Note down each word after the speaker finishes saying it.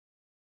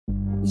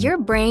Your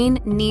brain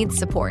needs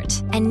support,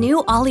 and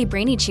new Ollie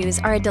Brainy Chews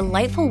are a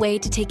delightful way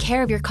to take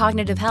care of your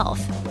cognitive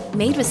health.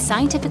 Made with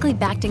scientifically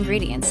backed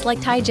ingredients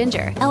like Thai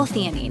ginger,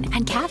 L-theanine,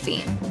 and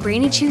caffeine,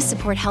 Brainy Chews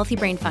support healthy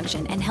brain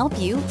function and help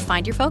you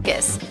find your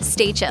focus,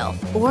 stay chill,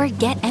 or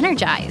get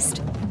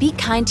energized. Be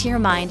kind to your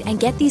mind and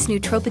get these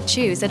nootropic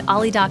chews at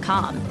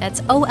ollie.com.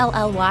 That's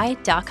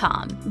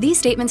OLLY.com. These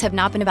statements have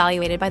not been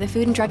evaluated by the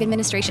Food and Drug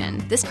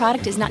Administration. This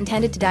product is not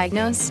intended to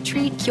diagnose,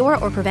 treat, cure,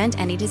 or prevent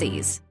any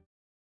disease.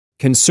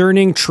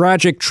 Concerning,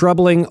 tragic,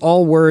 troubling,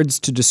 all words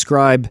to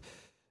describe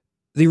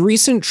the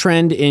recent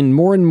trend in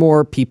more and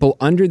more people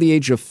under the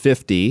age of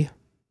 50,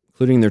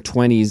 including their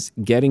 20s,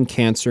 getting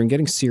cancer and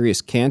getting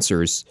serious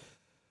cancers.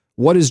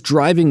 What is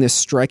driving this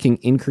striking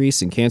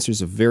increase in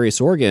cancers of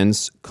various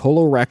organs?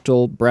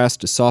 Colorectal,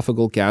 breast,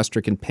 esophageal,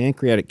 gastric, and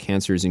pancreatic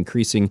cancers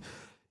increasing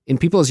in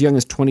people as young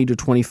as 20 to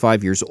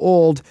 25 years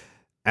old.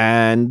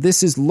 And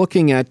this is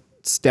looking at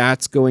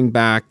stats going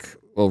back,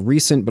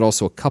 recent, but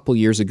also a couple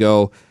years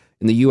ago.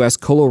 In the U.S.,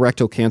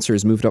 colorectal cancer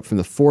has moved up from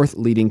the fourth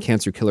leading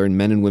cancer killer in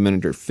men and women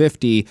under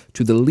 50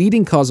 to the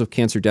leading cause of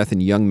cancer death in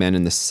young men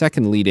and the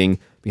second leading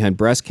behind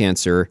breast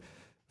cancer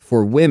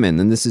for women.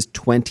 And this is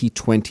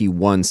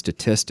 2021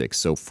 statistics,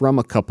 so from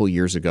a couple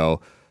years ago.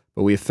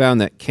 But we have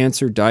found that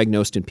cancer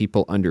diagnosed in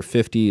people under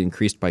 50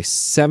 increased by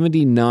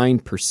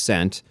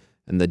 79%,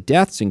 and the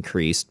deaths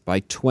increased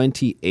by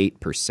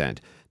 28%.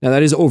 Now,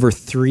 that is over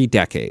 3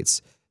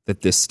 decades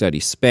that this study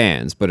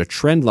spans, but a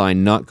trend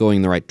line not going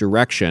in the right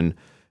direction.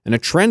 And a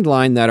trend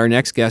line that our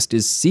next guest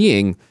is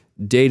seeing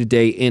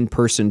day-to-day in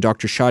person.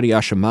 Dr. Shadi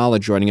Ashamalla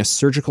joining us,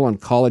 surgical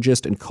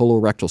oncologist and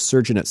colorectal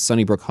surgeon at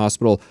Sunnybrook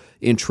Hospital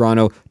in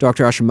Toronto.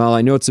 Dr. Ashamalla,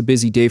 I know it's a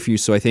busy day for you,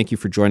 so I thank you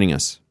for joining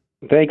us.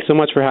 Thanks so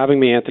much for having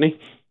me, Anthony.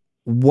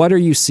 What are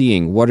you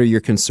seeing? What are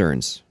your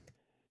concerns?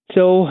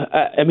 So,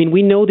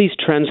 we know these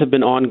trends have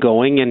been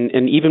ongoing,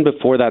 and even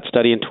before that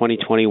study in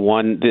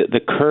 2021, the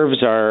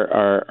curves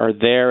are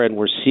there, and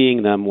we're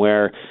seeing them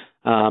where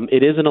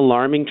it is an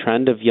alarming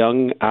trend of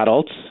young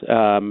adults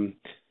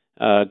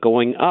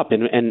going up,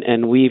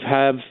 and we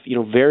have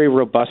very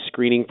robust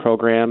screening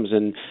programs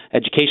and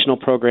educational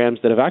programs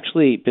that have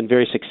actually been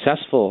very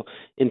successful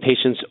in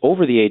patients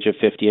over the age of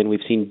 50, and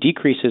we've seen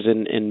decreases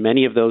in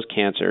many of those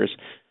cancers.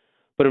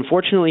 But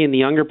unfortunately, in the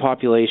younger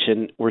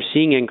population, we're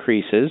seeing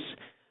increases,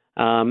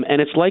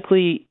 and it's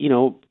likely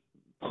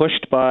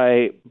pushed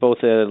by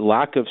both a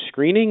lack of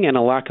screening and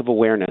a lack of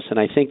awareness, and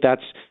I think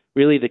that's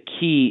really the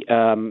key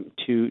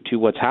to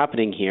what's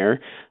happening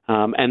here,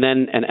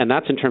 and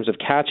that's in terms of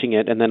catching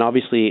it, and then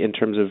obviously in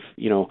terms of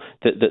the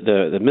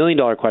 $1 million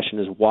question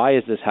is, why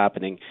is this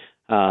happening?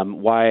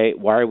 Why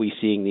are we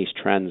seeing these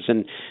trends?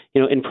 And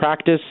in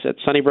practice at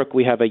Sunnybrook,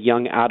 we have a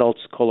young adults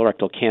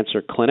colorectal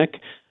cancer clinic,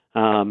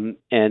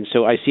 and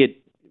so I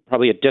see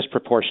probably a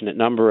disproportionate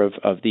number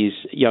of these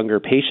younger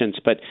patients,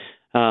 but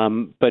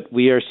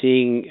we are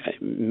seeing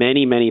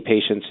many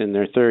patients in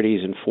their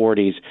 30s and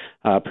 40s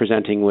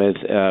presenting with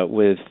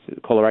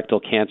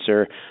colorectal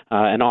cancer,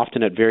 and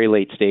often at very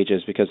late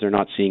stages because they're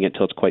not seeing it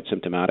till it's quite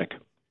symptomatic.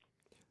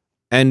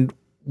 And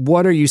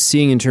what are you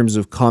seeing in terms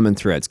of common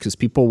threads? Because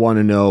people want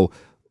to know,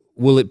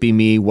 will it be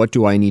me? What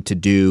do I need to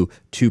do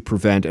to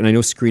prevent? And I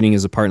know screening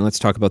is a part, and let's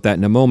talk about that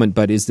in a moment,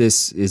 but is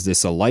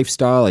this a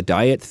lifestyle, a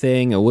diet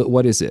thing? Or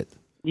what is it?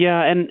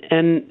 Yeah, and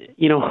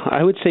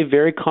I would say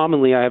very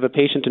commonly I have a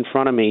patient in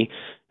front of me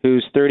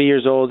who's 30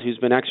 years old, who's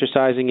been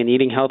exercising and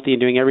eating healthy and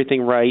doing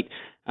everything right,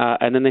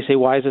 and then they say,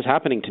 why is this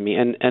happening to me?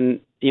 And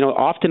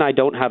often I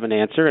don't have an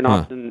answer, and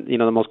often,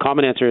 the most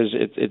common answer is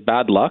it's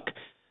bad luck.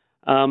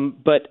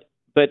 But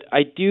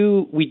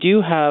we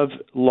do have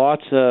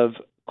lots of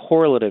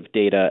correlative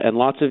data and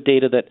lots of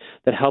data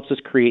that helps us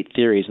create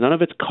theories. None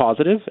of it's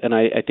causative, and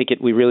I think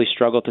we really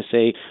struggle to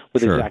say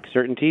with exact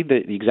certainty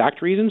the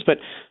exact reasons, but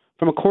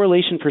from a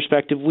correlation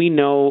perspective, we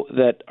know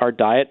that our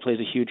diet plays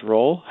a huge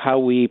role. How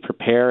we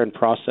prepare and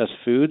process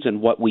foods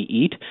and what we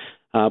eat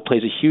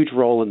plays a huge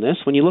role in this.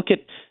 When you look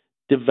at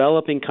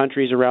developing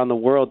countries around the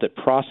world that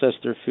process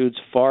their foods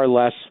far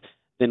less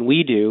than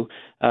we do,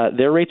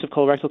 their rates of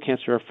colorectal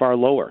cancer are far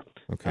lower.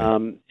 Okay.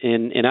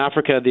 In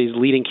Africa, these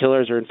leading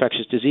killers are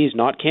infectious disease,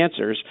 not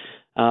cancers,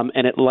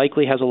 and it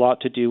likely has a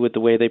lot to do with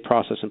the way they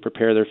process and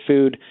prepare their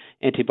food,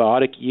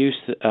 antibiotic use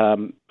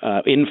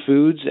in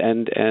foods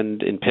and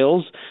in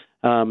pills.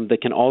 That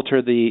can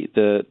alter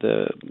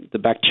the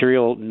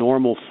bacterial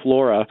normal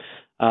flora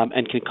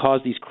and can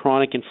cause these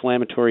chronic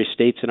inflammatory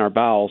states in our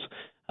bowels.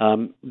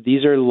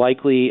 These are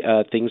likely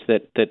things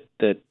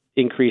that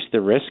increase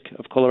the risk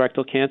of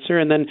colorectal cancer.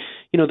 And then,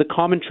 the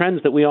common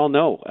trends that we all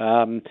know,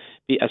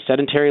 a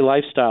sedentary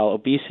lifestyle,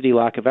 obesity,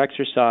 lack of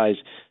exercise,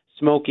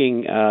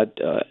 smoking,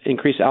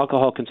 increased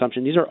alcohol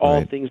consumption. These are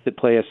all things that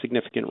play a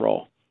significant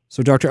role.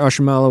 So, Dr.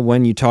 Ashamalla,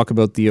 when you talk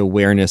about the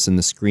awareness and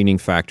the screening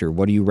factor,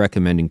 what are you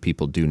recommending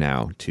people do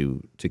now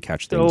to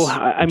catch things? So,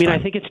 I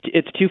think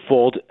it's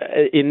twofold.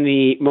 In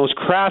the most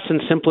crass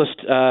and simplest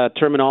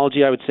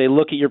terminology, I would say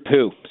look at your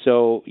poo.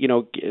 So,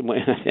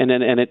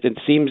 and it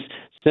seems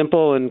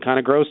simple and kind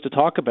of gross to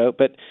talk about,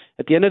 but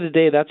at the end of the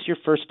day, that's your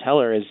first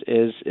teller. Is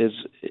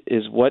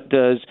what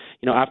does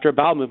after a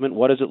bowel movement,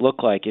 what does it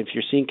look like? If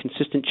you're seeing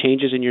consistent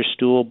changes in your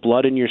stool,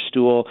 blood in your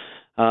stool,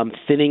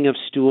 thinning of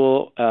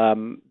stool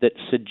that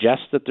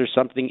suggests that there's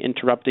something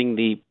interrupting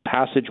the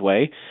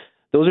passageway,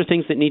 those are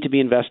things that need to be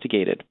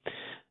investigated.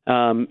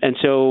 And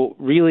so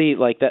really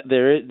like that,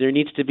 there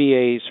needs to be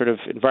a sort of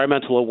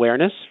environmental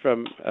awareness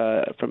from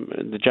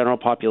the general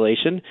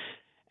population.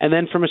 And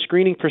then from a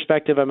screening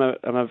perspective,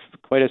 I'm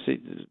quite a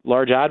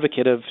large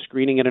advocate of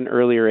screening at an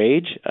earlier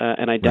age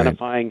and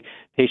identifying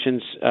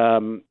patients,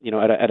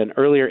 at an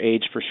earlier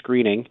age for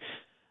screening.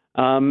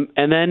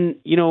 And then,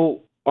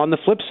 on the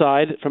flip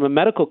side, from a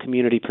medical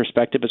community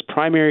perspective, as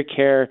primary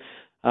care,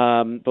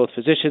 both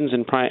physicians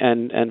and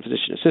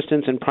physician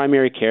assistants and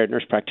primary care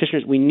nurse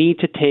practitioners, we need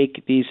to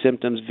take these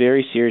symptoms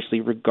very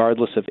seriously,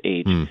 regardless of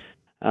age.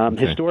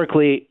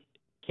 Historically,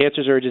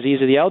 cancers are a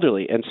disease of the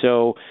elderly, and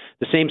so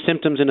the same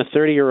symptoms in a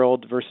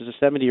 30-year-old versus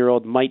a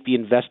 70-year-old might be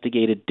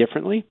investigated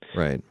differently.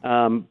 Right.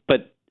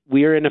 But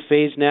we are in a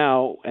phase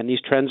now, and these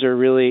trends are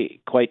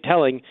really quite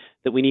telling,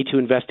 that we need to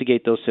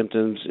investigate those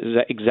symptoms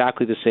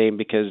exactly the same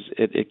because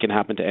it can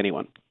happen to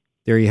anyone.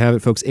 There you have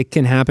it, folks. It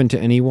can happen to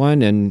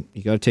anyone, and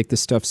you got to take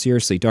this stuff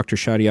seriously. Dr.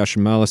 Shadi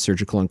Ashamala,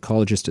 surgical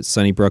oncologist at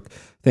Sunnybrook.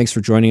 Thanks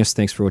for joining us.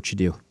 Thanks for what you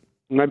do.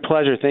 My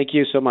pleasure. Thank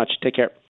you so much. Take care.